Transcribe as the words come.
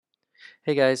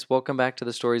Hey guys, welcome back to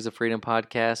the Stories of Freedom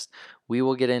podcast. We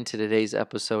will get into today's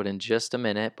episode in just a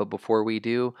minute, but before we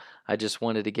do, I just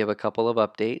wanted to give a couple of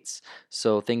updates.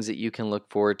 So, things that you can look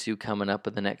forward to coming up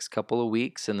in the next couple of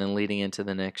weeks and then leading into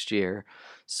the next year.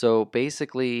 So,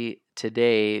 basically,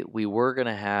 today we were going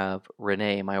to have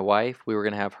Renee, my wife, we were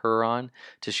going to have her on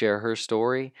to share her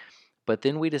story. But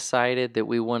then we decided that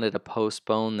we wanted to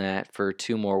postpone that for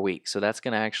 2 more weeks. So that's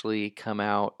going to actually come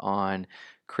out on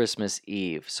Christmas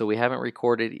Eve. So we haven't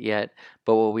recorded it yet,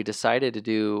 but what we decided to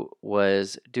do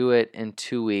was do it in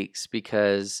 2 weeks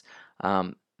because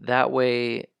that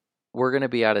way we're going to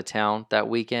be out of town that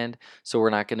weekend. So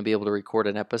we're not going to be able to record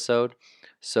an episode.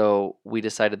 So we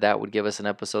decided that would give us an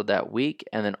episode that week.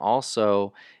 And then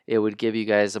also, it would give you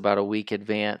guys about a week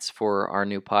advance for our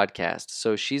new podcast.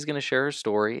 So she's going to share her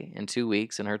story in 2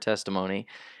 weeks and her testimony.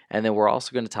 And then we're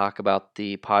also going to talk about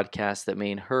the podcast that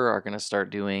me and her are going to start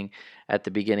doing at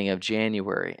the beginning of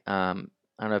January. I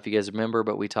don't know if you guys remember,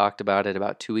 but we talked about it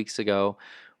about 2 weeks ago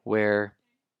where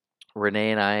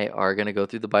Renee and I are going to go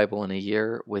through the Bible in a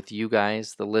year with you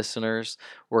guys, the listeners.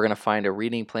 We're going to find a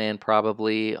reading plan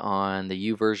probably on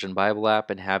the YouVersion Bible app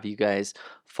and have you guys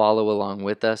follow along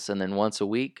with us. And then once a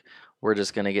week, we're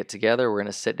just going to get together. We're going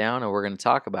to sit down and we're going to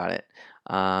talk about it.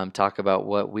 Talk about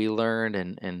what we learned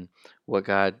and what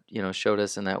God, showed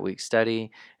us in that week's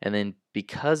study. And then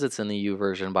because it's in the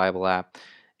YouVersion Bible app,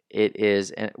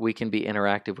 we can be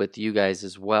interactive with you guys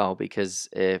as well, because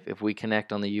if we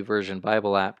connect on the YouVersion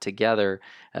Bible app together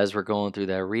as we're going through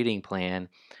that reading plan,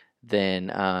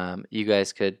 then you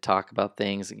guys could talk about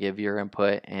things and give your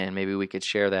input, and maybe we could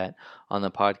share that on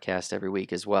the podcast every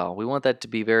week as well. We want that to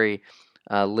be very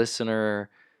listener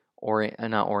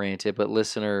not oriented, but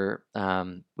listener.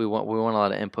 We want a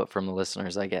lot of input from the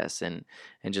listeners, I guess, and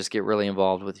just get really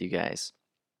involved with you guys.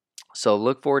 So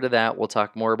look forward to that. We'll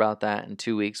talk more about that in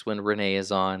 2 weeks when Renee is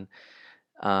on.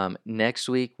 Next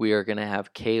week, we are going to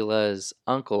have Kayla's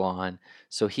uncle on.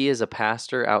 So he is a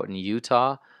pastor out in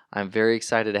Utah. I'm very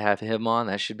excited to have him on.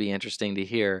 That should be interesting to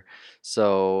hear.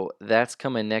 So that's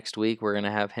coming next week. We're going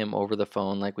to have him over the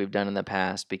phone like we've done in the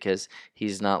past because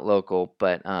he's not local,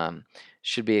 but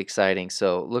should be exciting.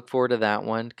 So look forward to that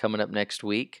one coming up next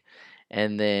week.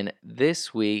 And then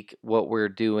this week, what we're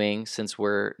doing, since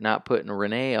we're not putting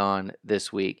Renee on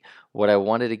this week, what I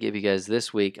wanted to give you guys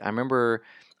this week, I remember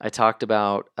I talked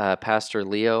about Pastor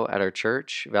Leo at our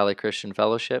church, Valley Christian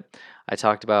Fellowship. I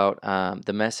talked about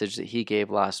the message that he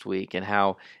gave last week and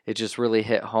how it just really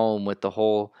hit home with the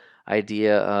whole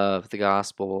idea of the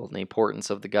gospel and the importance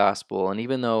of the gospel. And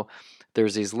even though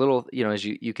there's these little, as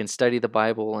you can study the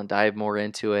Bible and dive more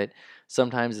into it,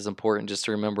 sometimes it's important just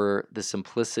to remember the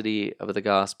simplicity of the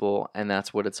gospel, and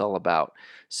that's what it's all about.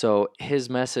 So his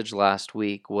message last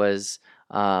week was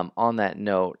on that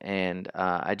note, and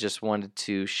I just wanted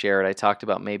to share it. I talked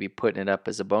about maybe putting it up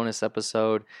as a bonus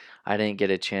episode. I didn't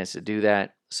get a chance to do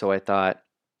that, so I thought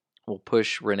we'll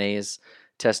push Renee's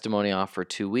testimony off for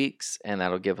 2 weeks, and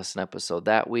that'll give us an episode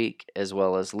that week, as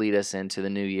well as lead us into the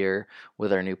new year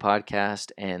with our new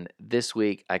podcast. And this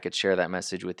week, I could share that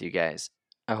message with you guys.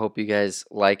 I hope you guys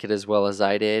like it as well as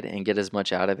I did and get as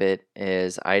much out of it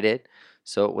as I did.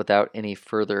 So, without any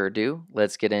further ado,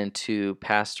 let's get into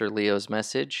Pastor Leo's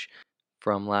message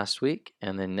from last week.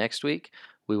 And then next week,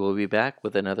 we will be back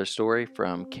with another story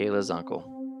from Kayla's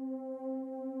uncle.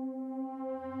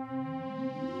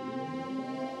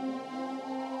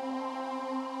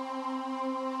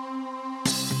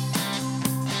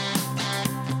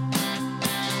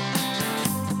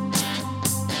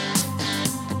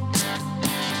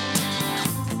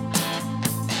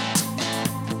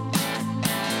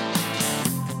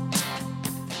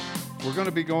 We're going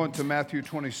to be going to Matthew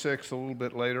 26 a little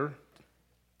bit later.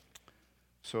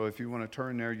 So if you want to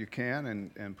turn there, you can,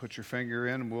 and put your finger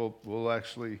in, and we'll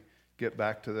actually get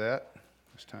back to that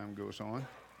as time goes on.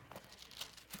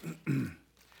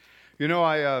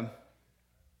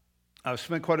 I've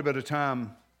spent quite a bit of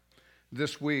time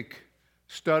this week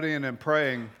studying and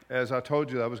praying. As I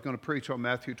told you, I was going to preach on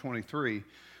Matthew 23,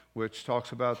 which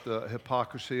talks about the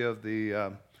hypocrisy of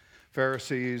the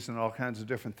Pharisees and all kinds of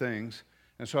different things.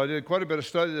 And so I did quite a bit of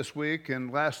study this week,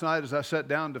 and last night as I sat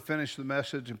down to finish the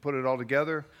message and put it all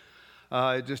together,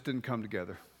 it just didn't come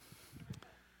together.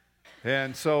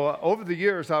 And so over the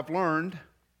years, I've learned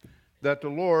that the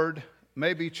Lord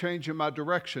may be changing my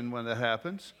direction when that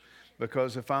happens,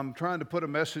 because if I'm trying to put a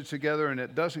message together and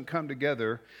it doesn't come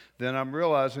together, then I'm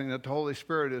realizing that the Holy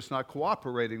Spirit is not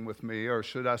cooperating with me, or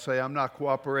should I say I'm not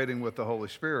cooperating with the Holy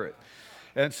Spirit.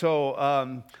 And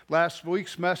so last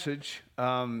week's message,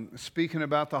 speaking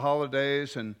about the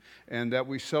holidays and that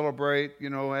we celebrate,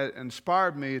 it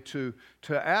inspired me to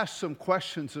ask some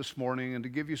questions this morning and to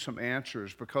give you some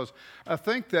answers, because I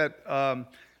think that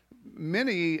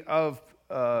many of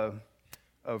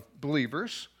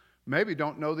believers maybe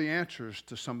don't know the answers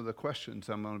to some of the questions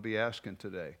I'm going to be asking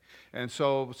today. And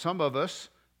so some of us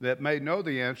that may know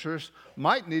the answers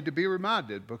might need to be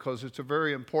reminded, because it's a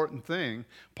very important thing.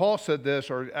 Paul said this,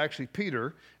 or actually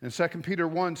Peter, in 2 Peter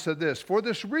 1 said this: "For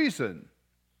this reason,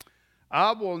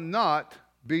 I will not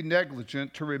be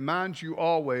negligent to remind you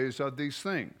always of these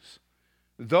things,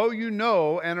 though you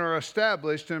know and are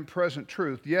established in present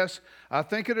truth. Yes, I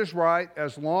think it is right,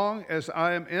 as long as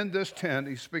I am in this tent,"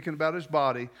 he's speaking about his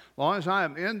body, "as long as I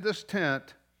am in this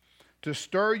tent, to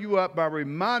stir you up by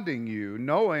reminding you,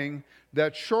 knowing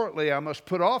that shortly I must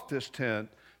put off this tent,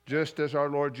 just as our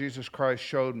Lord Jesus Christ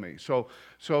showed me." So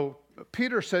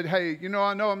Peter said, hey,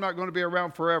 I know I'm not going to be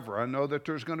around forever. I know that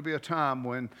there's going to be a time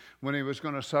when he was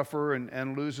going to suffer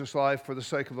and lose his life for the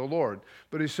sake of the Lord.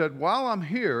 But he said, while I'm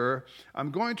here, I'm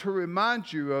going to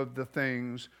remind you of the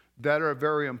things that are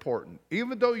very important,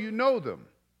 even though you know them.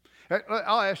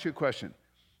 I'll ask you a question.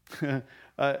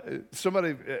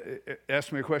 Somebody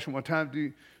asked me a question one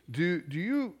time. Do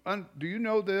you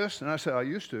know this? And I said, I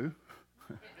used to.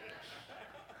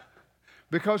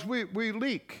 Because we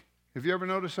leak. Have you ever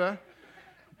noticed that?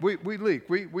 We leak.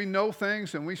 We know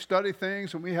things and we study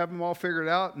things and we have them all figured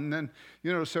out. And then,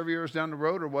 several years down the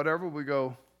road or whatever, we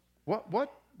go, what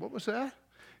was that?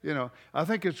 I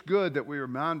think it's good that we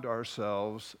remind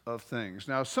ourselves of things.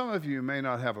 Now, some of you may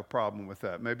not have a problem with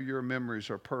that. Maybe your memories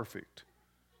are perfect.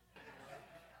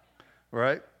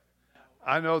 Right?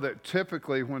 I know that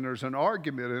typically when there's an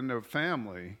argument in the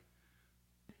family,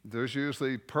 there's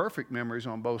usually perfect memories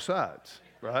on both sides,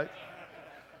 right?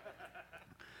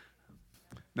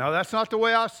 Now, that's not the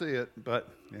way I see it, but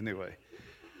anyway.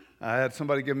 I had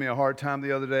somebody give me a hard time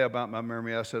the other day about my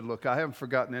memory. I said, look, I haven't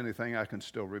forgotten anything. I can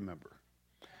still remember.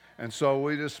 And so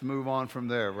we just move on from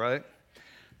there, right?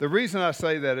 The reason I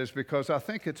say that is because I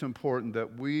think it's important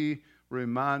that we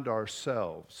remind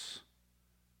ourselves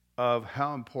of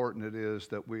how important it is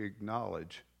that we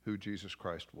acknowledge who Jesus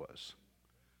Christ was.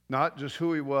 Not just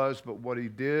who he was, but what he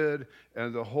did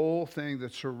and the whole thing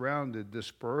that surrounded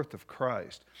this birth of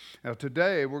Christ. Now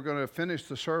today we're going to finish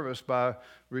the service by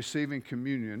receiving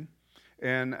communion.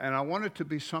 And I want it to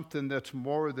be something that's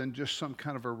more than just some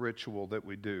kind of a ritual that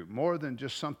we do, more than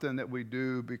just something that we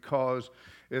do because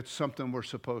it's something we're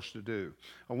supposed to do.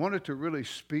 I want it to really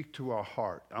speak to our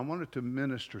heart. I want it to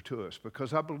minister to us,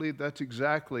 because I believe that's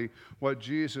exactly what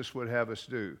Jesus would have us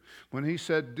do. When he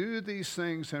said, "Do these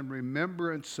things in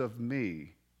remembrance of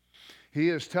me," he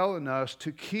is telling us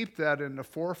to keep that in the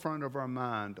forefront of our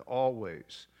mind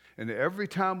always. And every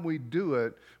time we do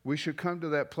it, we should come to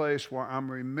that place where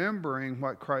I'm remembering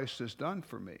what Christ has done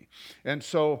for me. And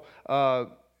so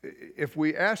if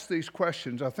we ask these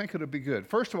questions, I think it'll be good.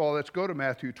 First of all, let's go to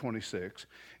Matthew 26,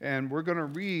 and we're going to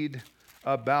read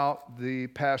about the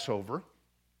Passover.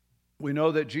 We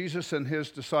know that Jesus and his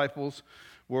disciples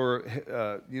were,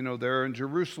 they're in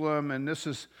Jerusalem, and this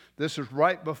is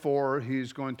right before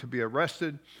he's going to be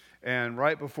arrested and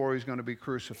right before he's going to be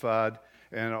crucified,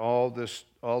 and all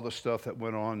the stuff that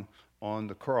went on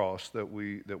the cross that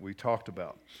we talked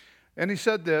about. And he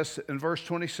said this in verse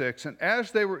 26, "And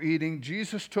as they were eating,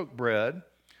 Jesus took bread,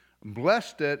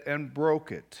 blessed it, and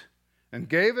broke it, and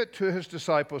gave it to his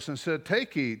disciples and said,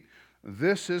 'Take, eat,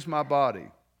 this is my body.'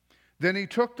 Then he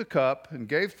took the cup and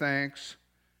gave thanks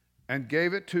and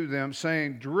gave it to them,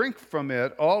 saying, 'Drink from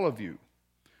it, all of you,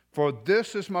 for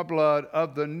this is my blood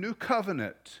of the new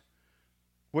covenant,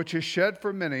 which is shed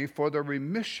for many for the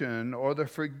remission or the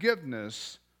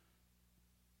forgiveness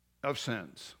of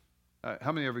sins.'"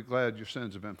 How many of you are glad your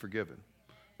sins have been forgiven?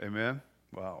 Amen?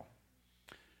 Wow.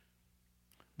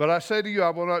 "But I say to you,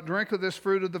 I will not drink of this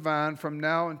fruit of the vine from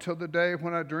now until the day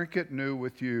when I drink it new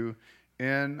with you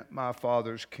in my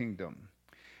Father's kingdom."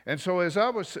 And so as I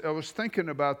was thinking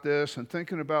about this and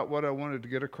thinking about what I wanted to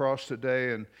get across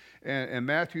today and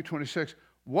Matthew 26,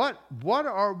 what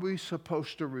are we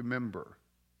supposed to remember?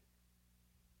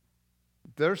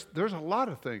 There's a lot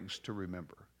of things to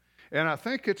remember. And I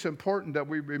think it's important that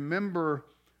we remember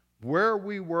where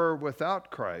we were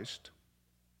without Christ.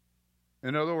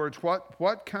 In other words,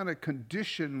 what kind of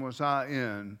condition was I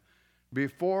in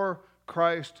before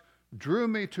Christ drew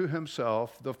me to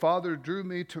himself? The Father drew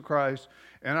me to Christ,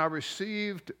 and I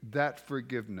received that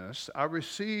forgiveness. I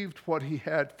received what he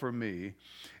had for me,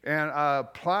 and I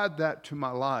applied that to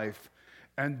my life,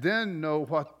 and then know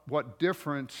what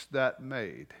difference that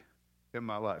made. in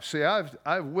my life. See,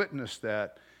 I've witnessed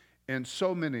that in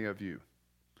so many of you.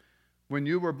 When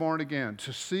you were born again,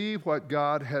 to see what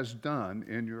God has done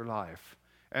in your life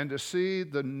and to see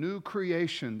the new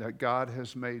creation that God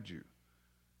has made you.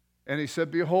 And he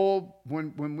said, behold,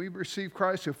 when we receive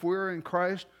Christ, if we're in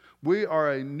Christ, we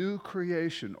are a new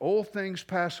creation. Old things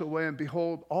pass away, and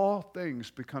behold, all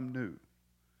things become new.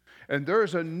 And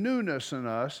there's a newness in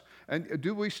us. And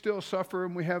do we still suffer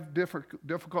and we have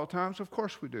difficult times? Of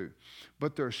course we do.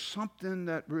 But there's something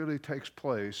that really takes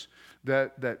place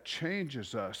that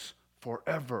changes us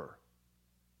forever.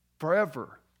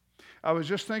 Forever. I was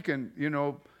just thinking,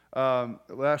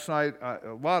 last night,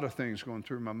 a lot of things going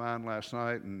through my mind last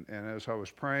night, and as I was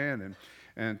praying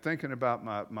and thinking about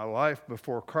my life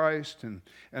before Christ, and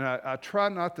I try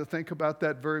not to think about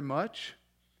that very much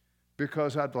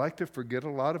because I'd like to forget a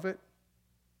lot of it.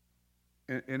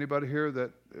 Anybody here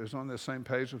that is on the same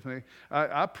page with me?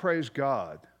 I praise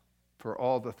God for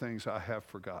all the things I have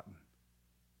forgotten.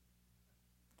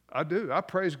 I do. I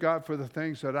praise God for the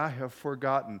things that I have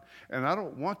forgotten. And I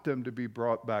don't want them to be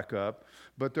brought back up.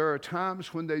 But there are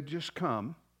times when they just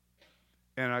come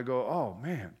and I go, oh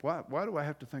man, why do I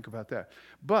have to think about that?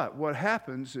 But what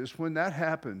happens is when that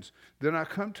happens, then I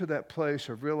come to that place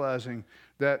of realizing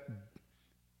that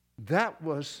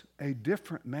was a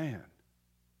different man.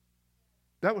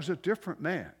 That was a different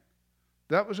man.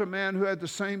 That was a man who had the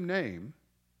same name,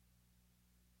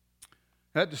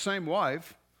 had the same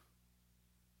wife,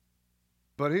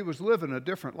 but he was living a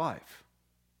different life.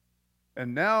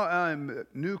 And now I'm a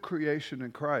new creation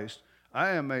in Christ. I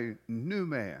am a new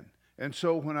man. And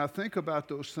so when I think about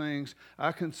those things,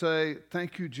 I can say,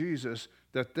 thank you, Jesus,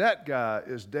 that guy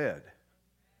is dead.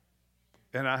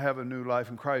 And I have a new life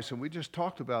in Christ. And we just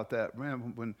talked about that,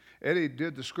 man, when Eddie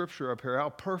did the scripture up here, how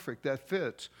perfect that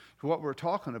fits to what we're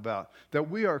talking about, that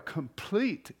we are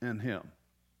complete in him.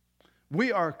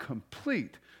 We are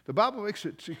complete. The Bible makes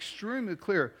it extremely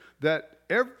clear that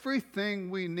everything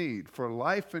we need for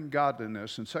life and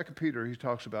godliness, in 2 Peter he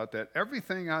talks about that,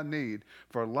 everything I need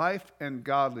for life and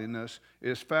godliness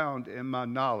is found in my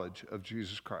knowledge of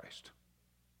Jesus Christ.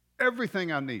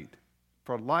 Everything I need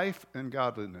for life and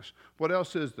godliness. What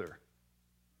else is there?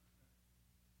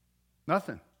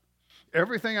 Nothing.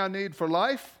 Everything I need for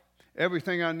life,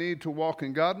 everything I need to walk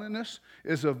in godliness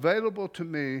is available to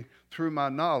me through my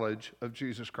knowledge of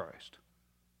Jesus Christ.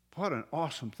 What an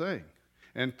awesome thing.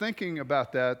 And thinking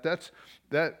about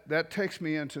that takes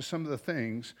me into some of the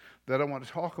things that I want to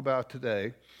talk about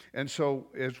today. And so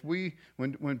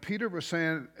when Peter was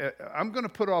saying, I'm going to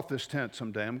put off this tent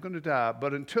someday, I'm going to die,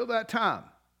 but until that time,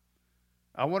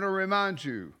 I want to remind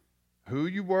you who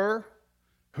you were,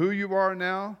 who you are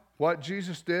now, what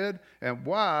Jesus did, and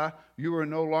why you are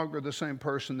no longer the same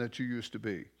person that you used to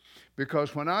be.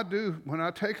 Because when I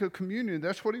take a communion,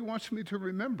 that's what he wants me to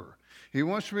remember. He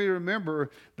wants me to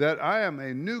remember that I am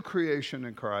a new creation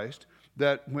in Christ,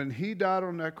 that when he died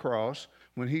on that cross,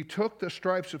 when he took the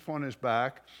stripes upon his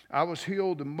back, I was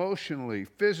healed emotionally,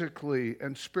 physically,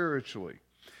 and spiritually.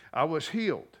 I was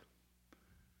healed.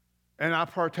 And I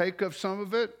partake of some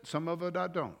of it I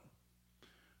don't.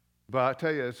 But I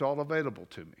tell you, it's all available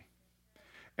to me.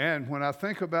 And when I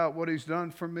think about what he's done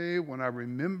for me, when I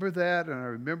remember that and I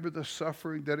remember the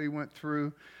suffering that he went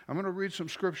through, I'm going to read some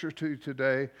scripture to you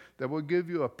today that will give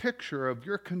you a picture of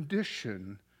your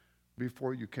condition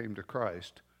before you came to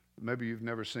Christ. Maybe you've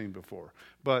never seen before.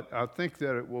 But I think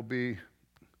that it'll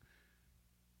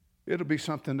be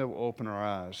something that will open our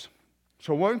eyes.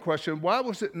 So one question, why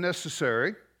was it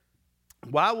necessary?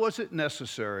 Why was it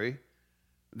necessary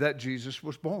that Jesus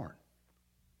was born?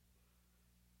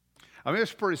 I mean,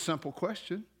 it's a pretty simple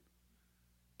question,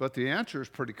 but the answer is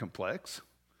pretty complex.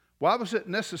 Why was it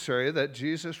necessary that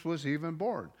Jesus was even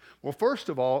born? Well, first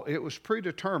of all, it was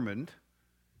predetermined,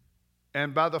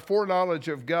 and by the foreknowledge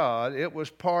of God, it was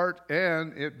part,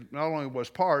 and it not only was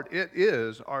part, it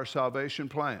is our salvation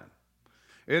plan.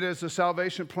 It is the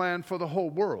salvation plan for the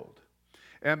whole world.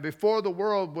 And before the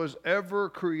world was ever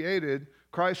created,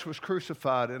 Christ was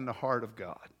crucified in the heart of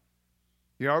God.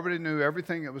 He already knew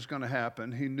everything that was going to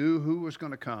happen. He knew who was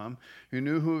going to come. He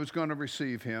knew who was going to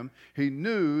receive him. He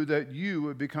knew that you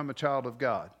would become a child of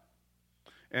God.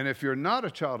 And if you're not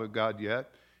a child of God yet,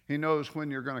 he knows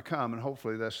when you're going to come, and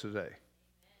hopefully that's today.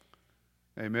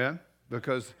 Amen?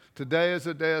 Because today is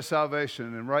a day of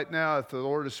salvation, and right now, if the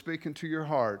Lord is speaking to your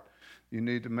heart, you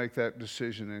need to make that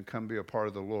decision and come be a part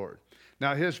of the Lord.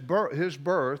 Now, his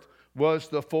birth was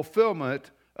the fulfillment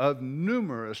of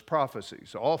numerous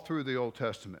prophecies all through the Old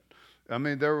Testament. I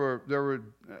mean,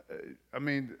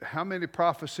 how many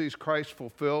prophecies Christ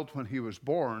fulfilled when he was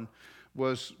born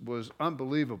was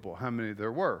unbelievable how many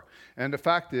there were. And the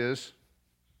fact is,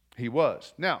 He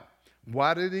was. Now,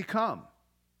 why did he come?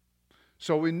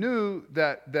 So we knew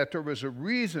that there was a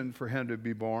reason for him to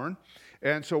be born.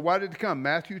 And so why did he come?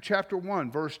 Matthew chapter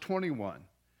 1, verse 21.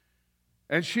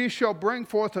 And she shall bring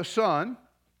forth a son,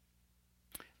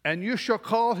 and you shall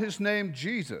call his name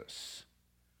Jesus,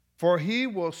 for he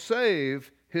will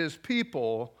save his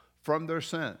people from their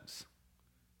sins.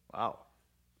 Wow.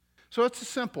 So it's a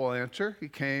simple answer. He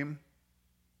came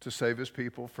to save his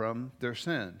people from their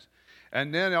sins.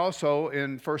 And then also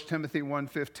in 1 Timothy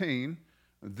 1:15,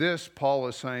 this Paul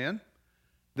is saying,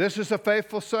 this is a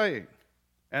faithful saying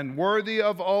and worthy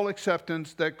of all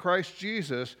acceptance that Christ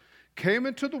Jesus came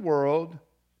into the world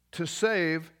to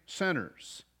save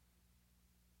sinners,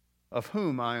 of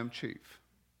whom I am chief.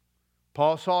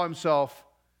 Paul saw himself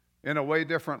in a way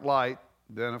different light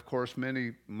than, of course,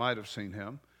 many might have seen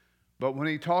him. But when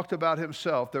he talked about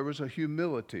himself, there was a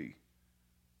humility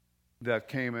that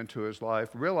came into his life,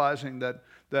 realizing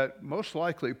that most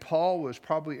likely Paul was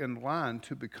probably in line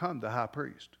to become the high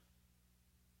priest.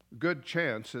 Good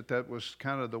chance that was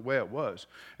kind of the way it was.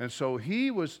 And so he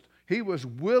was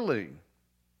willing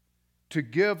to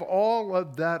give all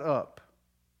of that up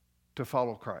to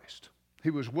follow Christ.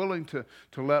 He was willing to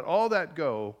let all that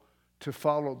go to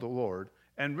follow the Lord,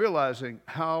 and realizing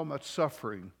how much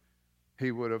suffering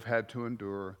he would have had to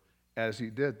endure as he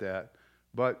did that.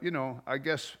 But, I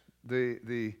guess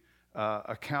the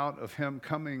account of him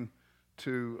coming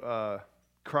to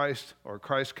Christ, or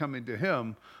Christ coming to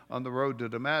him on the road to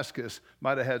Damascus,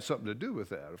 might have had something to do with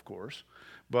that, of course.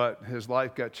 But his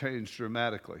life got changed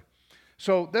dramatically.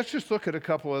 So let's just look at a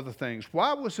couple other things.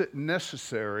 Why was it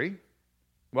necessary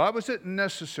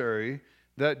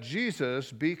that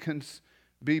Jesus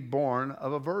be born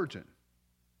of a virgin?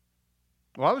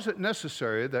 Why was it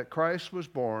necessary that Christ was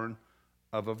born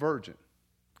of a virgin?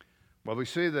 Well, we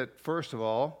see that, first of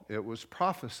all, it was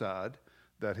prophesied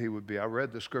that he would be, I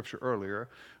read the scripture earlier,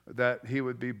 that he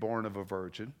would be born of a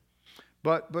virgin.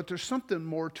 But there's something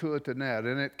more to it than that,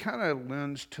 and it kind of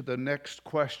lends to the next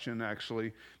question,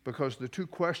 actually, because the two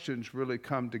questions really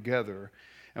come together.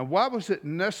 And why was it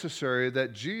necessary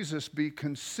that Jesus be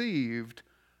conceived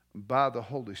by the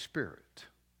Holy Spirit?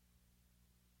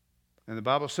 And the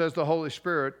Bible says the Holy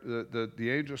Spirit, the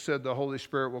angel said the Holy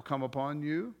Spirit will come upon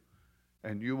you,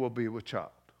 and you will be with child.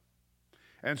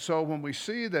 And so when we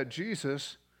see that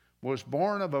Jesus was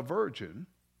born of a virgin,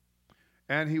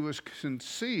 and he was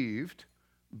conceived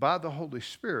by the Holy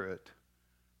Spirit,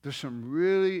 there's some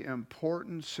really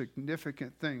important,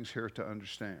 significant things here to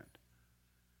understand.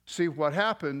 See, what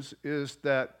happens is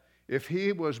that if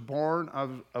he was born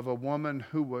of a woman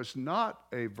who was not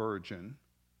a virgin,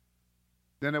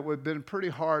 then it would have been pretty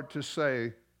hard to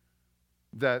say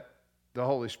that the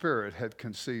Holy Spirit had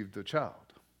conceived the child.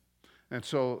 And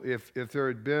so if there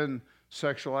had been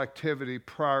sexual activity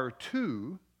prior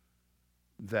to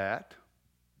that,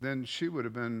 then she would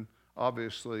have been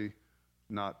obviously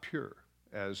not pure,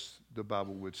 as the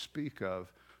Bible would speak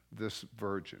of this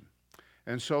virgin.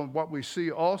 And so what we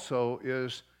see also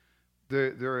is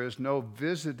there is no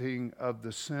visiting of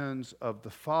the sins of the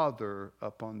father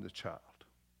upon the child.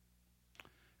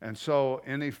 And so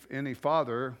any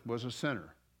father was a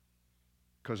sinner,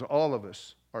 because all of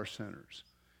us are sinners.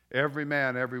 Every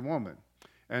man, every woman.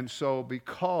 And so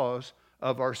because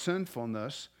of our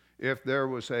sinfulness, if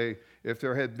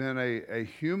there had been a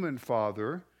human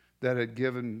father that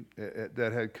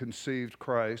had conceived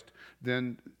Christ,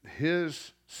 then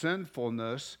his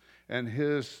sinfulness and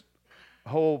his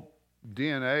whole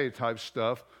DNA type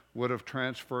stuff would have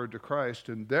transferred to Christ,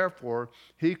 and therefore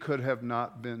he could have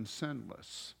not been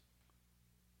sinless.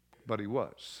 But he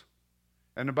was.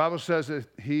 And the Bible says that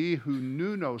he who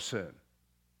knew no sin,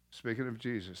 speaking of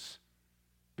Jesus,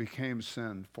 became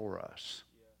sin for us.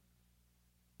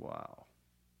 Wow.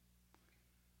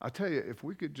 I tell you, if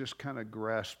we could just kind of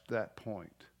grasp that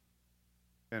point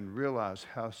and realize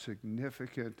how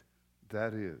significant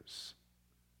that is,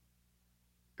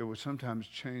 it would sometimes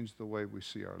change the way we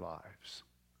see our lives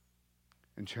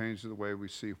and change the way we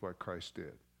see what Christ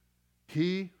did.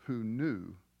 He who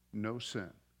knew no sin,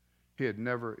 he had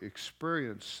never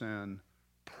experienced sin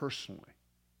personally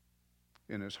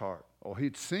in his heart. Oh,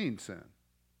 he'd seen sin.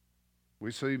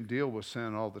 We see him deal with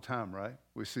sin all the time, right?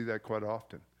 We see that quite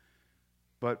often.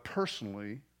 But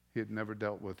personally, he had never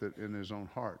dealt with it in his own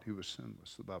heart. He was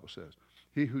sinless, the Bible says.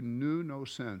 He who knew no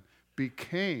sin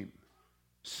became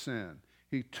sin.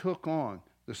 He took on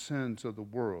the sins of the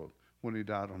world when he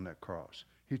died on that cross.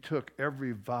 He took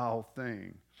every vile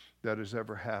thing that has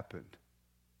ever happened.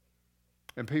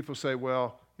 And people say,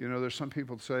 well, there's some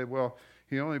people that say, well,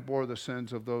 he only bore the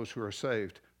sins of those who are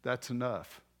saved. That's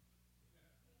enough.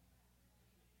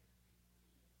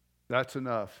 That's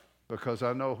enough, because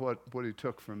I know what he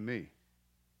took from me.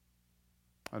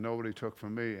 I know what he took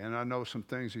from me, and I know some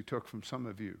things he took from some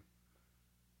of you.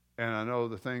 And I know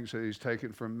the things that he's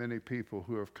taken from many people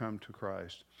who have come to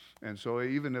Christ. And so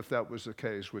even if that was the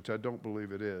case, which I don't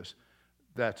believe it is,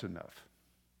 that's enough.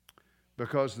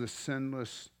 Because the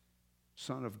sinless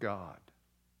Son of God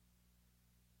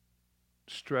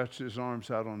stretched his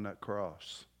arms out on that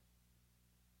cross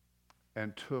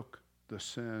and took the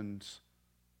sins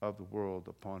of the world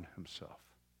upon himself.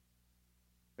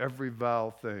 Every vile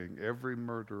thing, every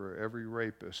murderer, every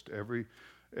rapist, every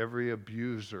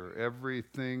abuser,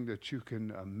 everything that you can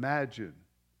imagine,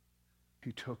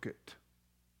 he took it.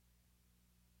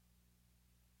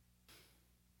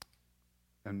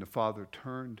 And the Father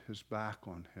turned his back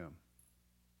on him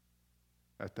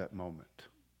at that moment.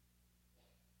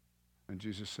 And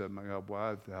Jesus said, "My God, why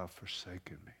hast thou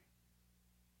forsaken me?"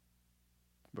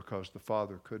 Because the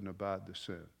Father couldn't abide the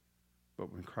sin.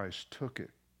 But when Christ took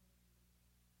it,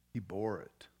 he bore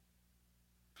it.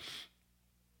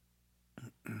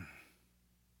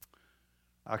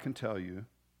 I can tell you,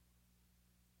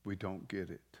 we don't get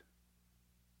it.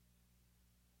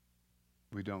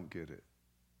 We don't get it.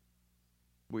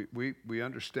 We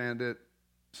understand it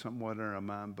somewhat in our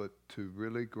mind, but to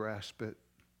really grasp it,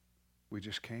 we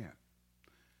just can't.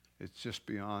 It's just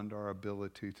beyond our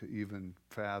ability to even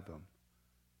fathom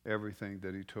everything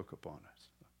that he took upon us,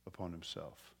 upon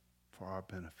himself, for our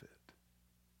benefit.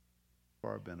 For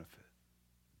our benefit.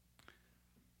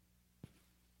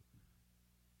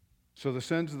 So the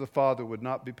sins of the father would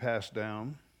not be passed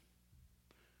down.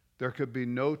 There could be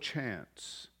no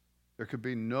chance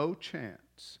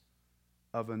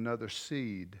of another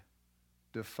seed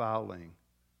defiling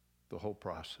the whole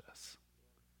process.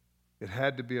 It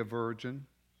had to be a virgin.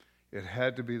 It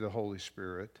had to be the Holy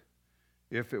Spirit.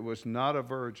 If it was not a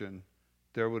virgin,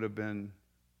 there would have been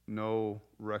no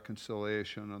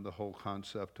reconciliation on the whole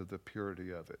concept of the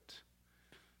purity of it.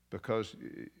 Because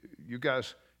you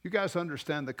guys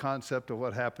understand the concept of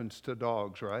what happens to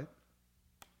dogs, right?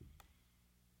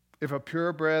 If a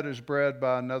purebred is bred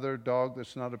by another dog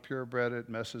that's not a purebred, it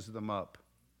messes them up,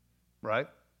 right?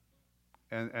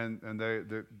 And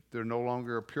they're no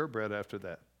longer a purebred after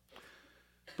that.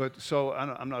 But so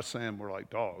I'm not saying we're like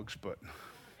dogs, but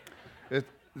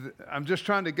I'm just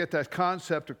trying to get that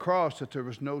concept across, that there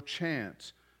was no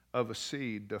chance of a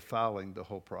seed defiling the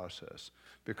whole process,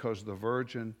 because the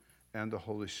virgin and the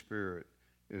Holy Spirit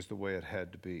is the way it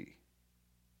had to be.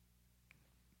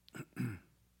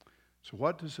 So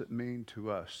what does it mean to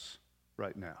us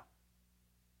right now?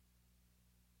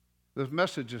 This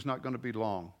message is not going to be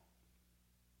long.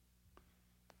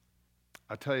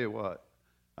 I tell you what,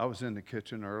 I was in the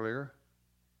kitchen earlier.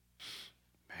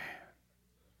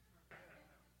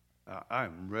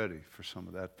 I'm ready for some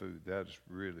of that food. That is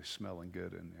really smelling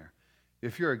good in there.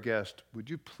 If you're a guest, would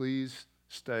you please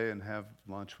stay and have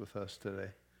lunch with us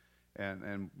today?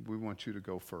 And we want you to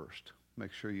go first.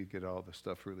 Make sure you get all the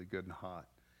stuff really good and hot.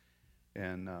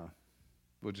 And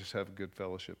we'll just have a good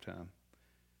fellowship time.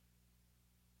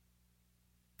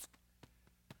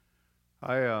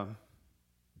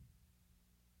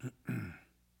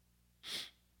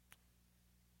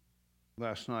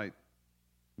 Last night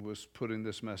was putting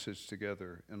this message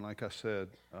together, and like I said,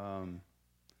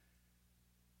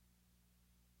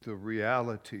 the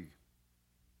reality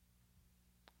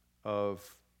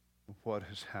of what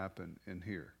has happened in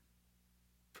here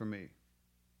for me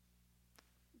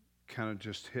kind of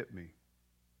just hit me,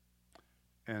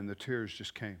 and the tears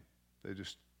just came. They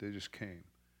just came,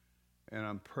 and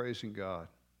I'm praising God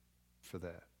for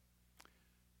that.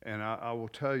 And I will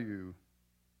tell you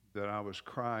that I was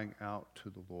crying out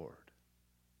to the Lord.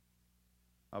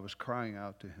 I was crying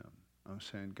out to him. I'm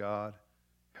saying, God,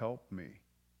 help me.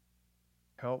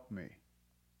 Help me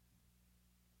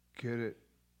get it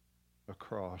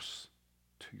across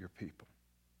to your people.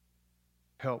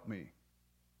 Help me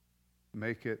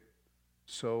make it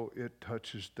so it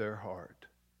touches their heart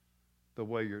the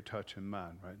way you're touching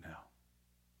mine right now.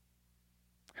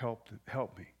 Help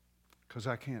me, because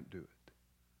I can't do it.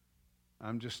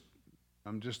 I'm just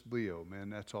Leo, man.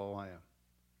 That's all I am.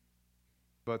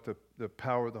 But the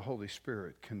power of the Holy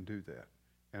Spirit can do that.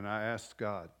 And I asked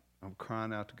God, I'm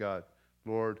crying out to God,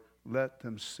 Lord, let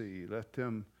them see, let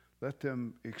them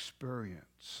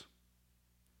experience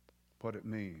what it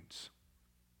means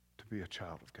to be a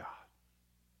child of God.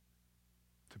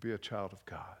 To be a child of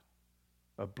God.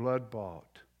 A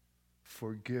blood-bought,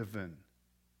 forgiven,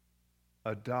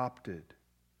 adopted,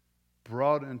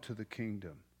 brought into the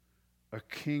kingdom, a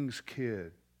king's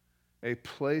kid, a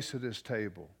place at his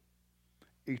table,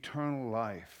 eternal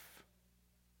life,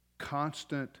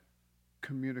 constant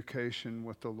communication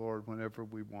with the Lord whenever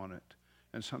we want it,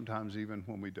 and sometimes even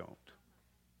when we don't.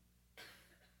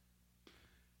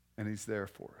 And He's there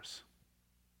for us.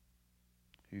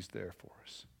 He's there for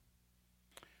us.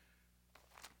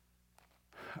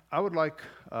 I would like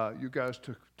you guys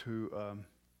to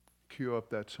cue up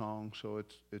that song so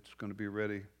it's going to be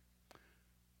ready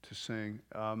to sing.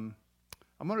 I'm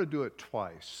going to do it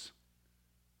twice.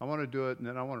 I want to do it, and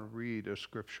then I want to read a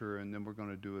scripture, and then we're going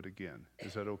to do it again.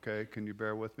 Is that okay? Can you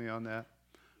bear with me on that?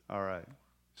 All right.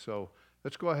 So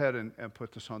let's go ahead and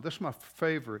put this on. This is my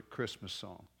favorite Christmas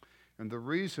song. And the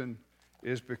reason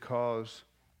is because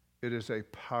it is a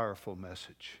powerful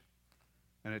message.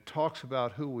 And it talks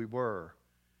about who we were,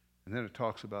 and then it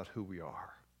talks about who we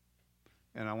are.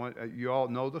 And I want you all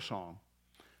know the song,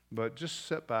 but just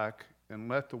sit back and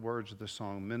let the words of the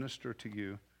song minister to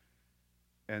you.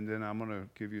 And then I'm going to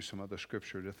give you some other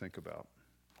scripture to think about.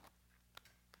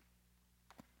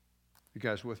 You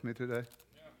guys with me today?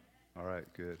 Yeah. All right,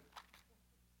 good.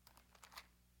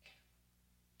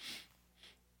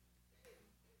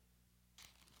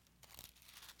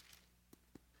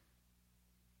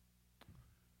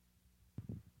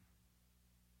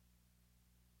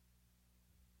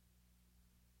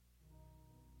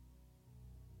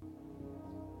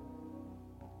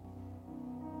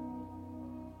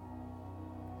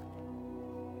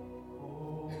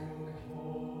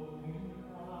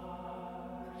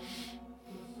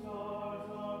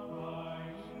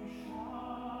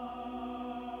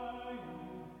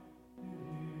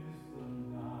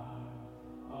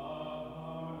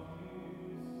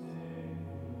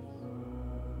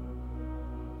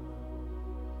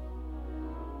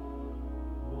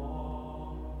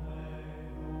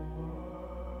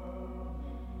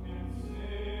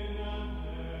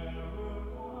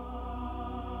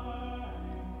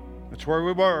 That's where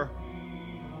we were.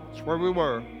 That's where we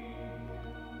were.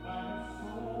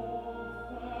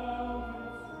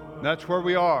 That's where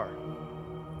we are.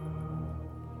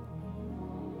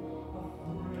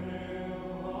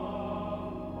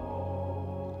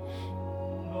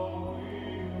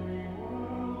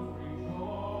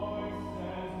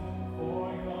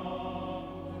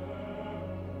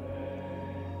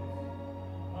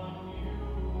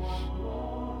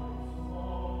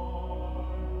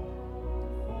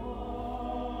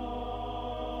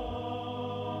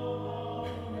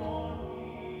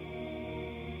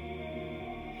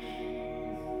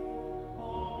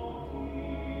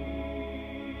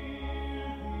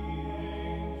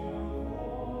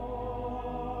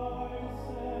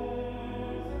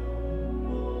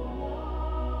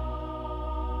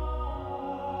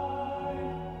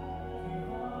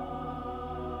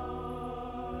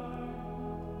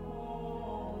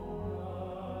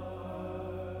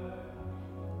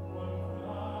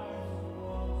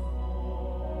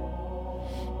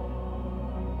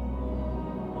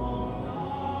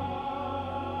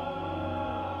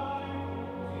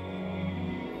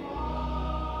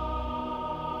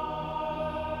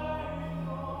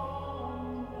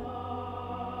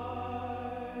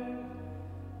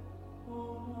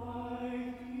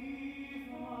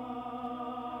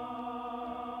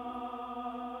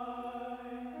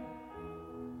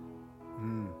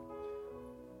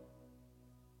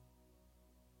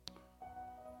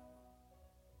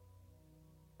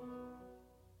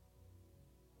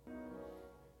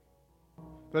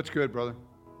 That's good, brother.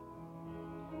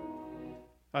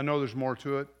 I know there's more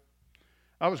to it.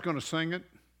 I was going to sing it,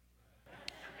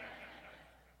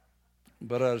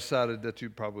 but I decided that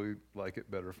you'd probably like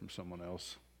it better from someone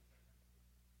else.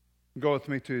 Go with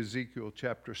me to Ezekiel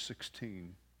chapter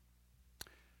 16.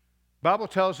 Bible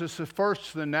tells us that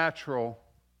first the natural,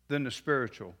 then the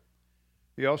spiritual.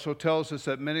 He also tells us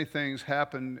that many things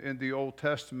happened in the Old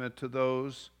Testament to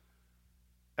those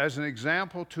as an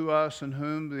example to us in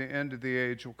whom the end of the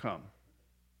age will come.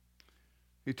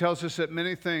 He tells us that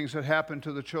many things that happened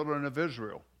to the children of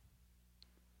Israel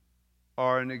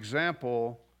are an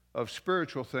example of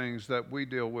spiritual things that we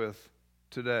deal with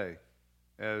today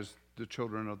as the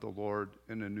children of the Lord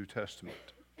in the New Testament.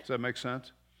 Does that make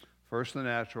sense? First the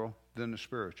natural, then the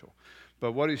spiritual.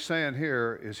 But what he's saying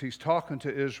here is he's talking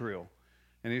to Israel,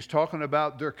 and he's talking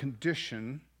about their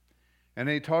condition, and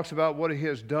he talks about what he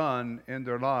has done in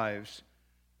their lives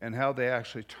and how they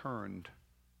actually turned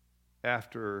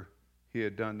after he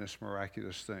had done this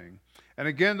miraculous thing. And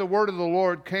again, the word of the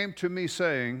Lord came to me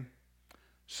saying,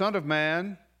 Son of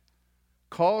man,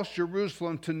 cause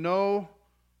Jerusalem to know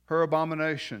her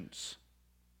abominations,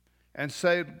 and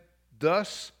say,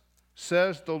 Thus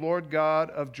says the Lord God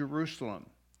of Jerusalem,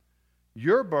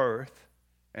 your birth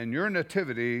and your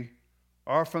nativity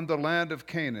are from the land of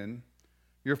Canaan,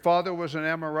 Your father was an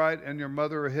Amorite and your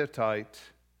mother a Hittite.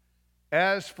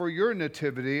 As for your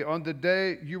nativity, on the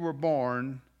day you were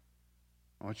born,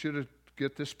 I want you to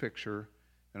get this picture,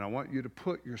 and I want you to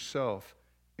put yourself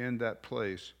in that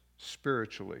place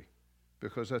spiritually,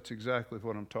 because that's exactly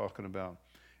what I'm talking about.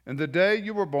 And the day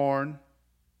you were born,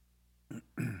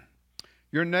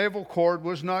 your navel cord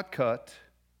was not cut,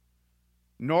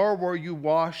 nor were you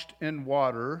washed in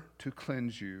water to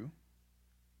cleanse you.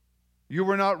 You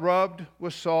were not rubbed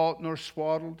with salt, nor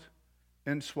swaddled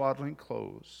in swaddling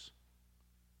clothes.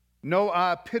 No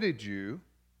eye pitied you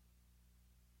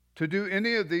to do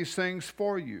any of these things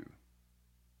for you,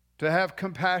 to have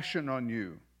compassion on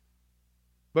you.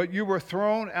 But you were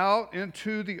thrown out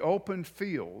into the open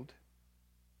field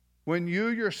when you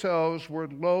yourselves were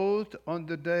loathed on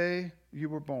the day you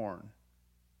were born.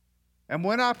 And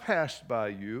when I passed by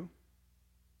you,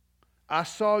 I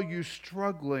saw you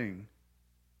struggling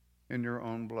in your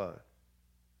own blood.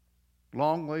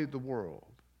 Long lay the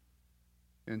world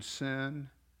in sin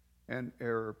and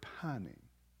error pining.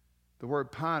 The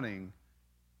word pining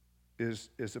is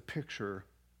a picture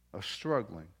of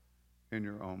struggling in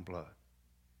your own blood.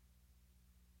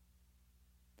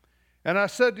 And I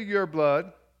said to your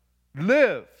blood,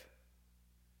 live.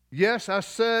 Yes, I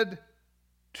said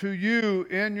to you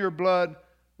in your blood,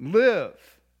 live.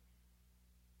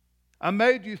 I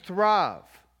made you thrive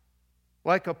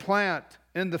like a plant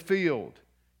in the field,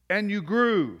 and you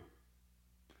grew,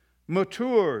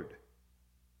 matured,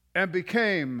 and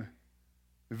became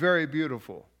very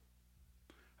beautiful.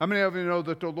 How many of you know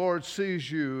that the Lord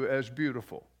sees you as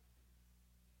beautiful?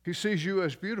 He sees you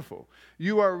as beautiful.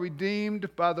 You are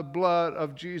redeemed by the blood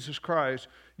of Jesus Christ.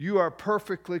 You are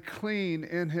perfectly clean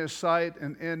in His sight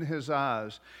and in His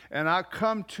eyes. And I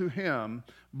come to Him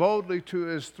boldly to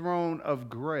His throne of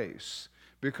grace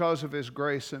because of His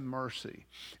grace and mercy.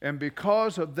 And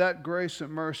because of that grace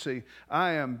and mercy,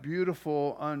 I am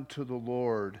beautiful unto the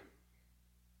Lord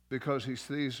because He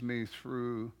sees me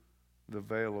through the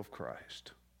veil of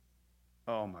Christ.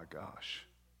 Oh my gosh.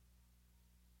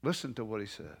 Listen to what he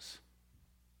says.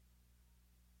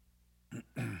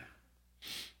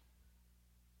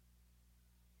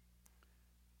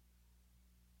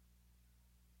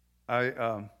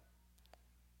 I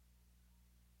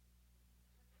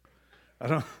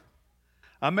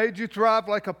made you thrive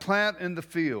like a plant in the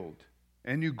field,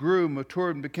 and you grew,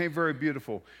 matured, and became very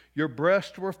beautiful. Your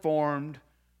breasts were formed,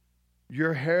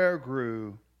 your hair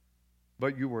grew,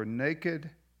 but you were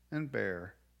naked and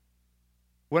bare.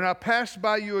 When I passed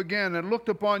by you again and looked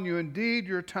upon you, indeed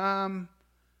your time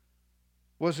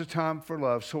was a time for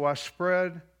love. So I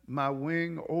spread my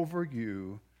wing over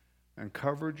you and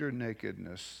covered your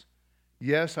nakedness.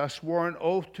 Yes, I swore an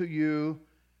oath to you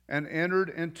and entered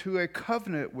into a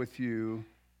covenant with you,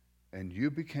 and you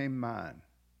became mine,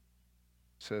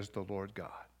 says the Lord God.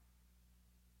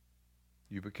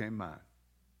 You became mine.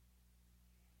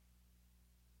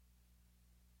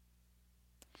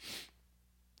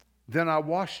 Then I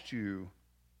washed you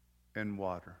in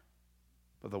water,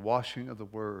 by the washing of the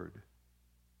word.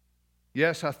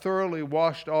 Yes, I thoroughly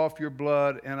washed off your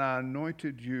blood, and I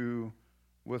anointed you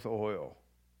with oil.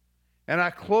 And I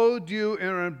clothed you in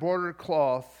an embroidered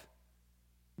cloth,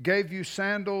 gave you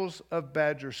sandals of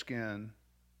badger skin.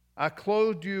 I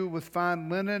clothed you with fine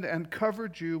linen and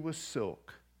covered you with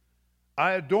silk.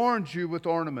 I adorned you with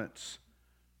ornaments,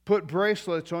 put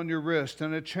bracelets on your wrist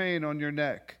and a chain on your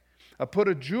neck. I put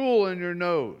a jewel in your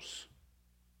nose.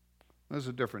 This is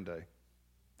a different day.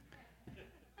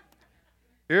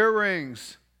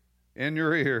 Earrings in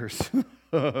your ears.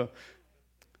 And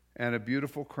a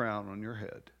beautiful crown on your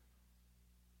head.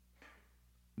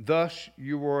 Thus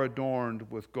you were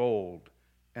adorned with gold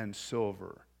and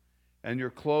silver, and your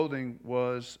clothing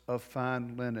was of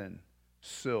fine linen,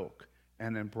 silk,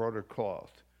 and embroidered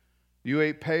cloth. You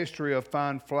ate pastry of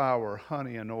fine flour,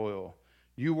 honey, and oil.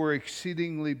 You were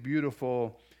exceedingly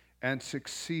beautiful and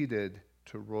succeeded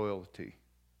to royalty.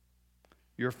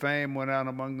 Your fame went out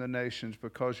among the nations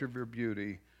because of your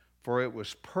beauty, for it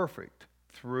was perfect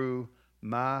through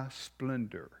my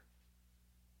splendor,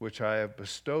 which I have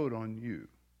bestowed on you,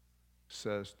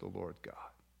 says the Lord God.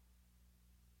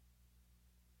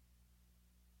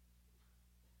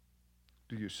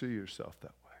 Do you see yourself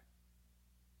that way?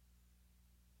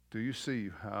 Do you see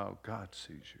how God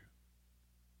sees you?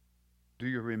 Do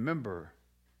you remember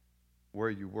where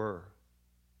you were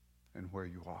and where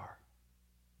you are?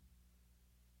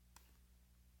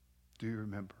 Do you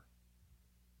remember?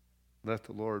 Let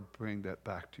the Lord bring that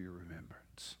back to your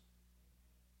remembrance.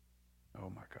 Oh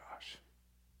my gosh.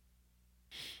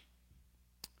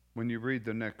 When you read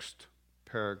the next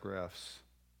paragraphs,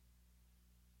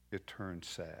 it turns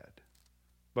sad.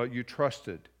 but you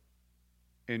trusted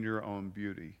in your own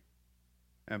beauty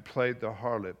and played the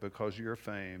harlot because of your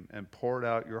fame and poured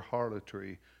out your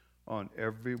harlotry on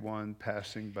everyone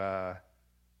passing by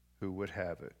who would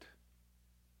have it.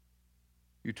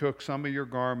 You took some of your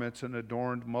garments and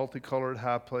adorned multicolored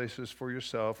high places for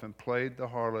yourself and played the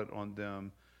harlot on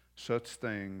them. Such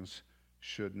things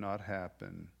should not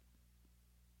happen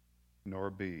nor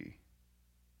be.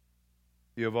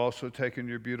 You have also taken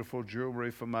your beautiful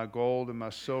jewelry from my gold and my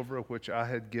silver, which I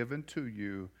had given to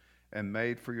you, and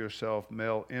made for yourself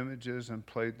male images and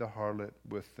played the harlot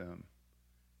with them.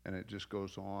 And it just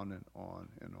goes on and on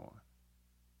and on.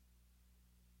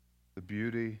 The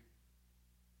beauty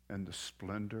and the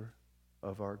splendor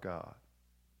of our God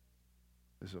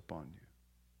is upon you.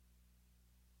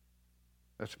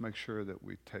 Let's make sure that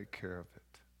we take care of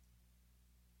it.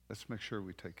 Let's make sure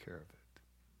we take care of it.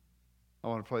 I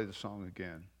want to play the song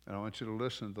again, and I want you to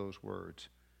listen to those words.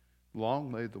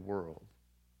 Long lay the world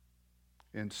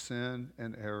in sin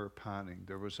and error pining.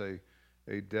 There was a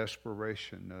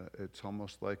desperation. It's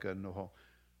almost like a no,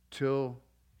 till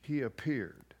he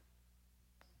appeared,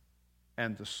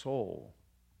 and the soul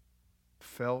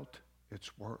felt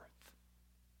its worth.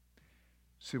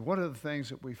 See, one of the things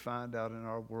that we find out in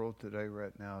our world today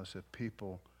right now is that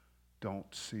people don't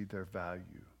see their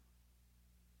value.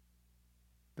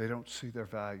 They don't see their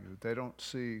value. They don't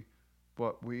see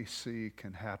what we see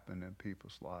can happen in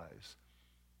people's lives.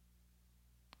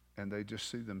 And they just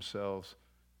see themselves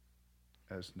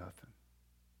as nothing.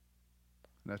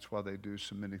 And that's why they do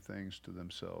so many things to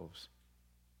themselves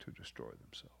to destroy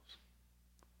themselves.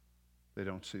 They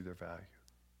don't see their value.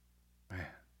 Man,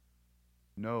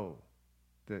 know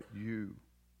that you,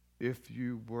 if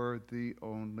you were the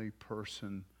only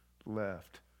person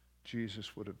left,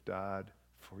 Jesus would have died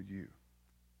for you.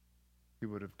 He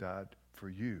would have died for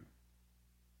you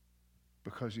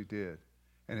because he did.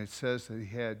 And it says that he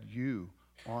had you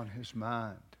on his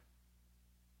mind.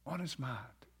 On his mind.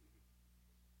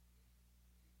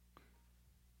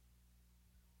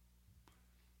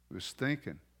 He was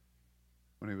thinking,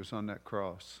 when he was on that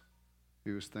cross, he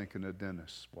was thinking of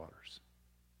Dennis Waters.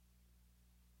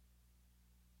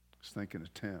 He was thinking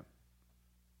of Tim.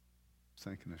 He was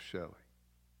thinking of Shelley.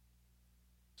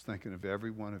 He was thinking of every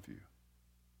one of you.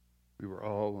 We were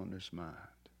all on his mind.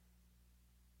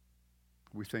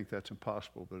 We think that's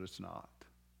impossible, but it's not.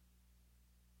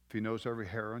 If he knows every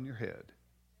hair on your head,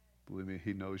 believe me,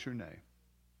 he knows your name.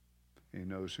 He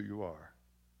knows who you are.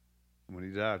 And when he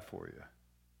died for you,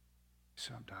 he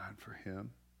said, I'm dying for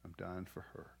him. I'm dying for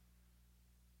her.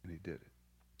 And he did it.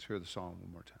 Let's hear the song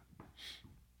one more time.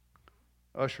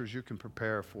 Ushers, you can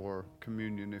prepare for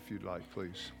communion if you'd like,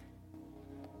 please.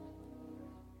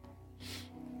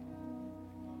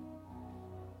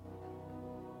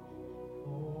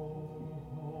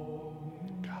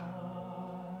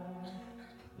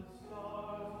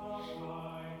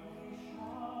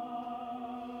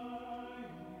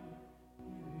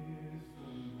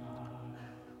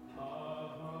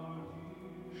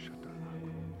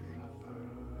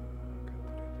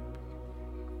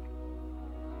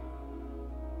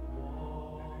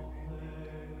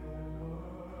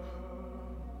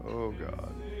 Oh,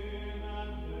 God.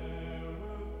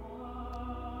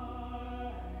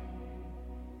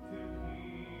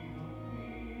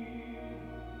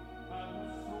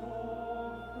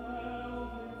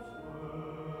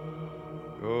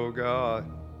 Oh, God.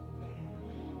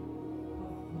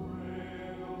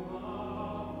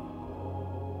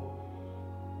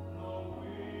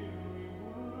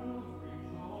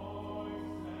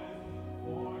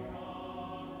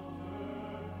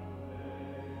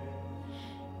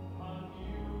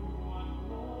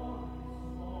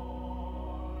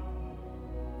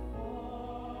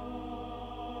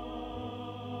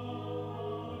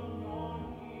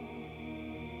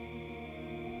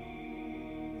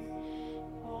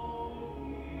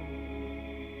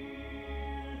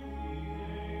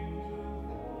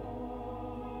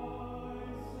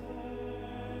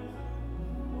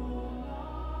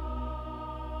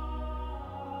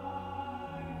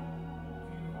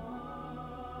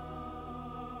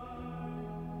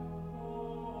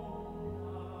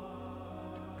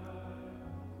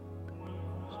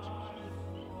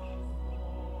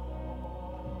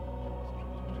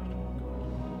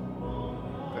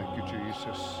 Thank you,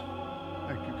 Jesus.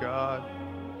 Thank you, God.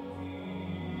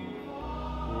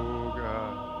 Oh,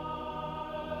 God.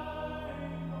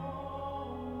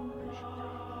 Praise you,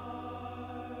 God.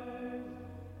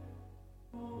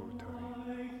 Oh,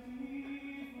 Tony.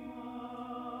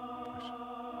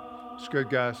 It's good,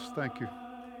 guys. Thank you.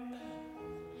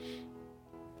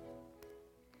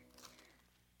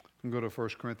 I'm can go to 1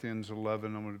 Corinthians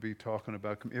 11. I'm going to be talking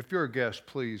about, if you're a guest,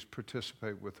 please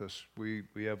participate with us. We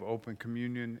have open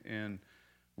communion, and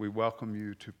we welcome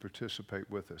you to participate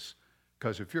with us.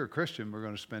 Because if you're a Christian, we're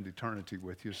going to spend eternity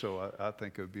with you, so I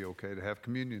think it would be okay to have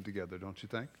communion together, don't you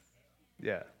think?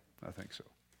 Yeah, I think so.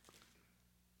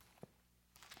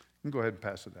 You can go ahead and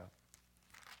pass it out.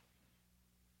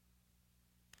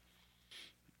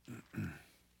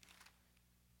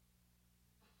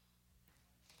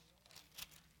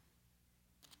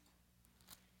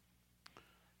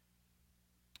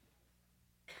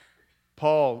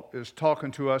 Paul is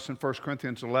talking to us in 1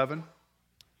 Corinthians 11.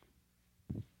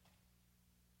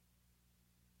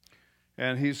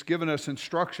 And he's given us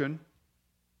instruction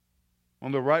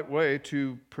on the right way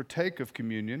to partake of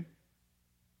communion.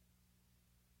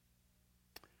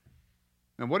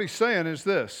 And what he's saying is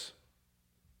this: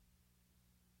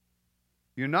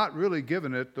 you're not really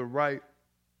giving it the right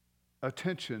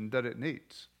attention that it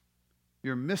needs.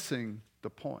 You're missing the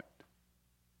point.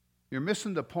 You're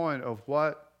missing the point of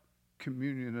what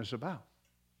communion is about.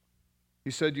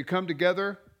 He said, you come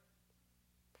together,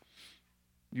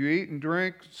 you eat and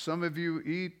drink. Some of you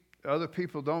eat, other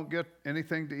people don't get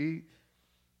anything to eat.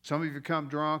 Some of you become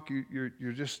drunk,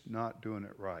 you're just not doing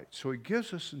it right. So he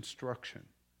gives us instruction.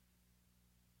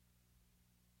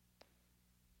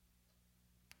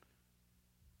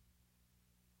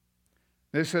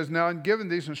 He says, now in giving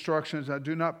these instructions, I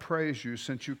do not praise you,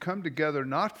 since you come together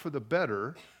not for the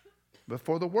better, but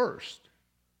for the worst.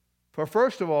 For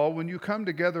first of all, when you come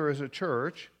together as a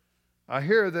church, I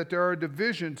hear that there are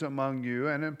divisions among you,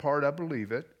 and in part I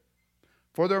believe it.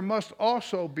 For there must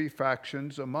also be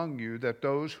factions among you, that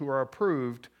those who are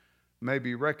approved may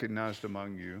be recognized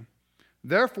among you.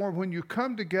 Therefore, when you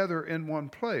come together in one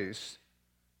place,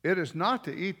 it is not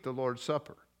to eat the Lord's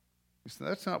Supper.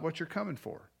 That's not what you're coming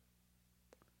for.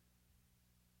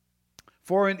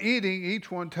 For in eating, each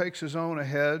one takes his own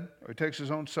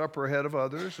supper ahead of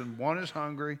others, and one is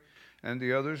hungry and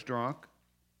the other is drunk.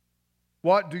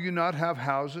 What, do you not have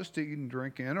houses to eat and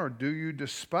drink in, or do you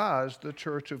despise the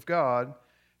church of God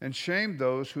and shame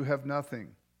those who have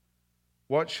nothing?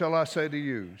 What shall I say to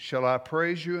you? Shall I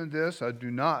praise you in this? I do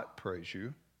not praise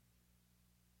you.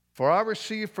 For I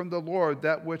received from the Lord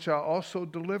that which I also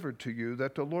delivered to you,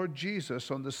 that the Lord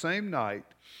Jesus, on the same night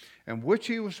in which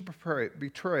he was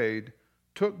betrayed,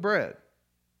 took bread.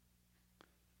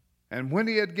 And when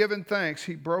he had given thanks,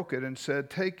 he broke it and said,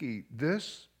 take, eat.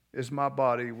 This is my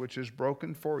body, which is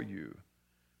broken for you.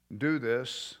 Do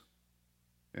this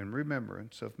in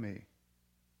remembrance of me.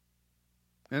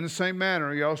 In the same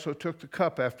manner, he also took the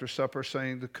cup after supper,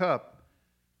 saying, the cup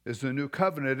is the new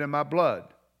covenant in my blood.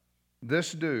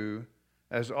 This do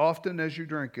as often as you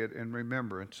drink it in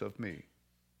remembrance of me.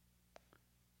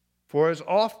 For as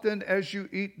often as you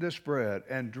eat this bread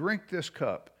and drink this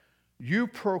cup, you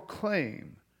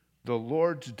proclaim the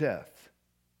Lord's death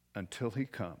until he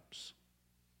comes.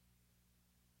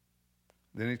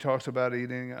 Then he talks about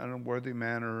eating in an unworthy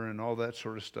manner and all that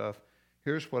sort of stuff.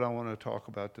 Here's what I want to talk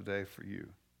about today for you.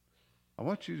 I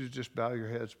want you to just bow your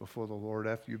heads before the Lord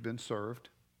after you've been served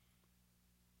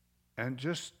and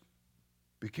just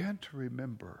begin to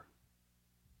remember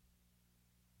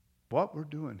what we're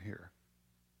doing here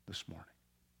this morning.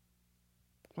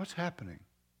 What's happening?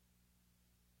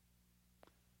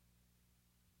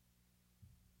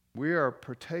 We are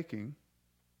partaking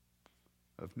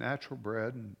of natural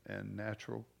bread and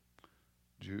natural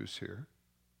juice here.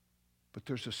 But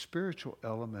there's a spiritual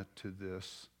element to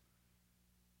this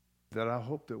that I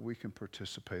hope that we can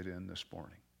participate in this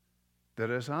morning. That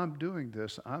as I'm doing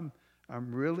this, I'm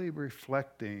really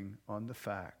reflecting on the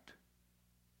fact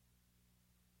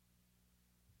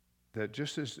that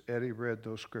just as Eddie read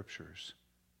those scriptures,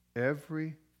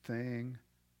 everything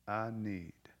I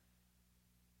need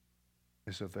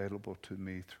is available to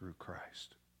me through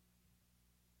Christ.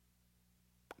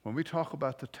 When we talk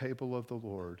about the table of the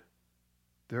Lord,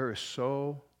 there is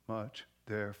so much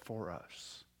there for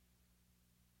us.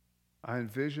 I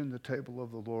envision the table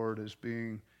of the Lord as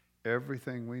being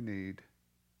everything we need.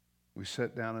 We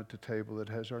sit down at the table that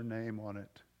has our name on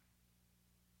it.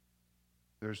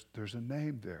 There's a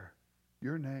name there,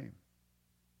 your name.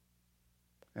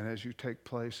 And as you take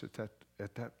place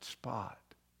at that spot,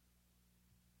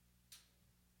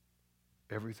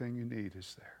 everything you need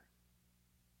is there.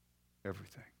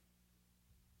 Everything.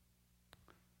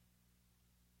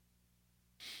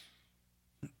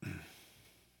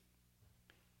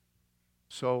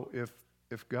 So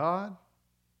if God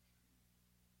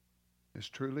is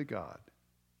truly God,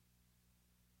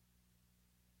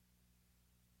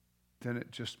 then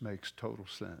it just makes total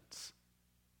sense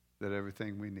that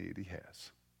everything we need he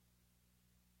has.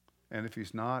 And if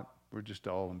he's not, We're just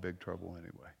all in big trouble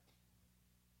anyway.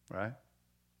 Right?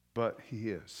 But he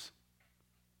is.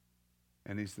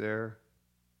 And he's there.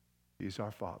 He's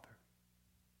our Father.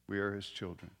 We are his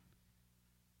children.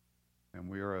 And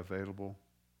we are available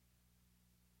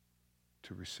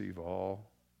to receive all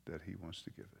that he wants to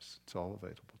give us. It's all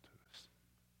available to us.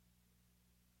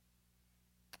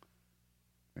 I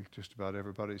think just about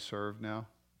everybody's served now.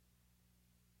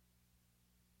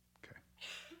 Okay.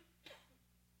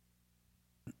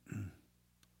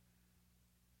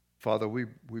 Father, we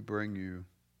bring you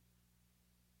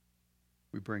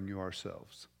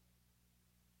ourselves.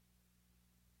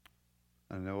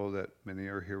 I know that many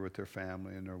are here with their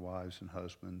family and their wives and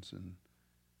husbands, and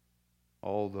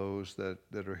all those that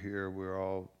are here, we're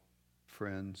all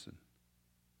friends and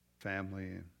family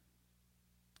and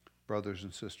brothers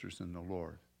and sisters in the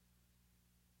Lord.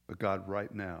 But God,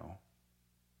 right now,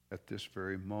 at this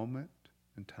very moment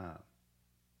in time,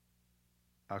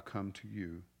 I come to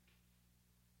you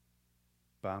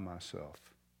by myself,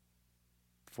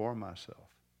 for myself,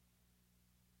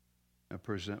 and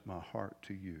present my heart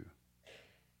to you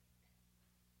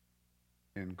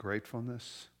in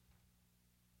gratefulness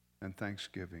and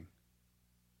thanksgiving.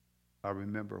 I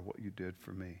remember what you did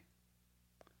for me.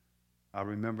 I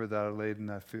remember that I laid in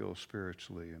that field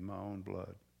spiritually in my own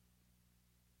blood,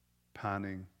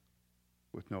 pining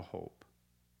with no hope.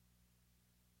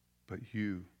 But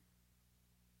you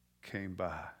came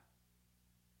by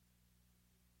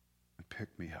and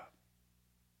picked me up,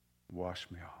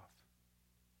 washed me off,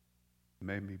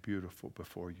 made me beautiful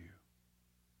before you.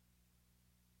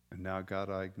 And now, God,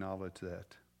 I acknowledge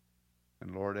that.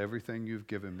 And Lord, everything you've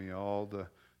given me, all the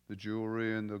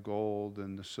jewelry and the gold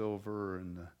and the silver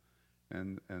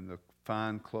and the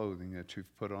fine clothing that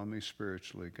you've put on me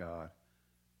spiritually, God,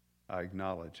 I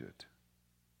acknowledge it.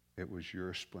 It was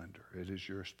your splendor. It is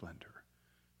your splendor.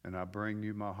 And I bring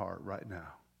you my heart right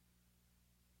now.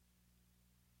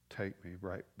 Take me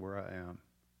right where I am.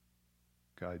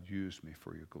 God, use me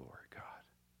for your glory, God.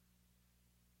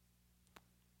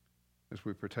 As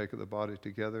we partake of the body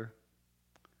together,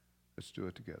 let's do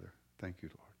it together. Thank you,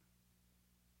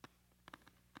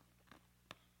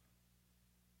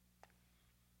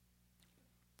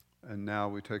 Lord. And now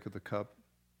we take of the cup.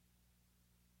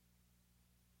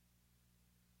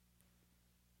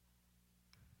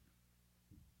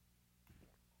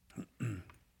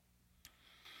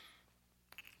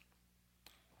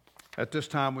 At this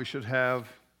time, we should have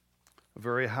a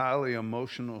very highly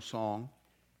emotional song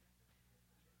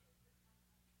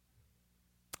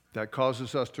that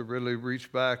causes us to really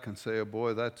reach back and say, oh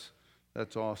boy, that's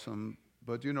awesome.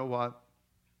 But you know what?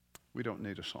 We don't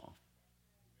need a song.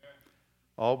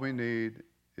 All we need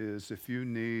is if you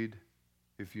need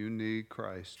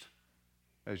Christ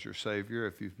as your Savior,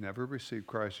 if you've never received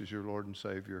Christ as your Lord and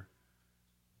Savior,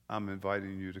 I'm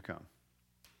inviting you to come.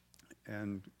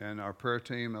 And our prayer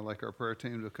team, I'd like our prayer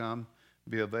team to come,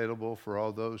 be available for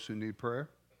all those who need prayer.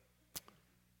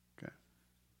 Okay.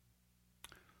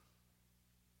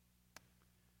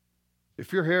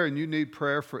 If you're here and you need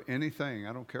prayer for anything,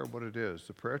 I don't care what it is,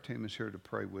 the prayer team is here to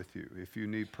pray with you. If you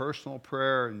need personal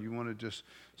prayer and you want to just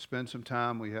spend some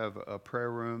time, we have a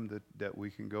prayer room that we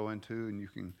can go into,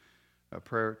 and a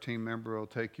prayer team member will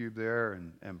take you there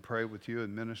and pray with you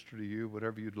and minister to you,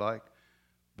 whatever you'd like.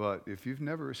 But if you've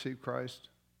never received Christ,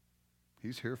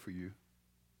 he's here for you.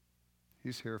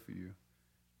 He's here for you.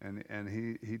 And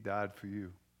he died for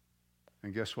you.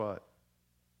 And guess what?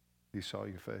 He saw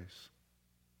your face.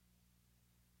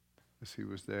 As he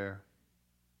was there,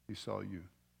 he saw you.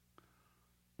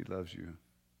 He loves you.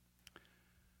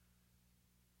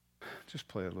 Just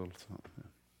play a little something.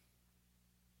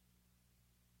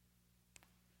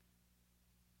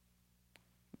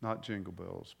 Not Jingle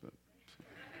Bells, but...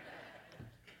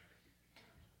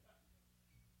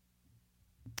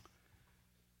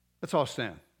 Let's all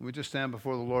stand. We just stand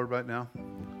before the Lord right now.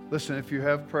 Listen, if you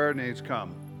have prayer needs,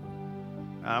 come.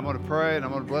 I'm going to pray and I'm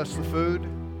going to bless the food.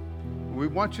 We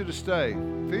want you to stay.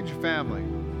 Feed your family.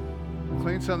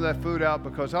 Clean some of that food out,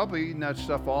 because I'll be eating that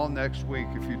stuff all next week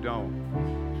if you don't.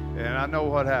 And I know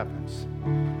what happens.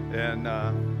 And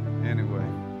anyway,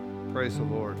 praise the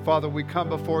Lord. Father, we come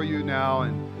before you now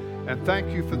and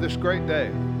thank you for this great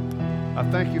day. I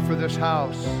thank you for this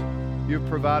house you've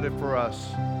provided for us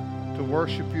to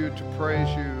worship you, to praise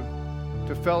you,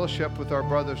 to fellowship with our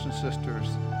brothers and sisters,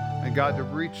 and God, to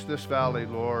reach this valley,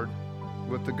 Lord,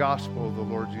 with the gospel of the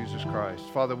Lord Jesus Christ.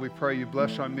 Father, we pray you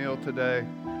bless our meal today.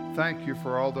 Thank you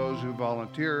for all those who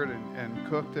volunteered and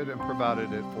cooked it and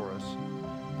provided it for us.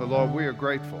 But Lord, we are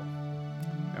grateful,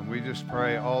 and we just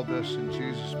pray all this in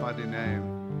Jesus' mighty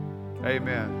name.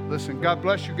 Amen. Listen, God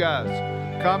bless you guys.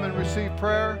 Come and receive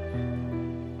prayer.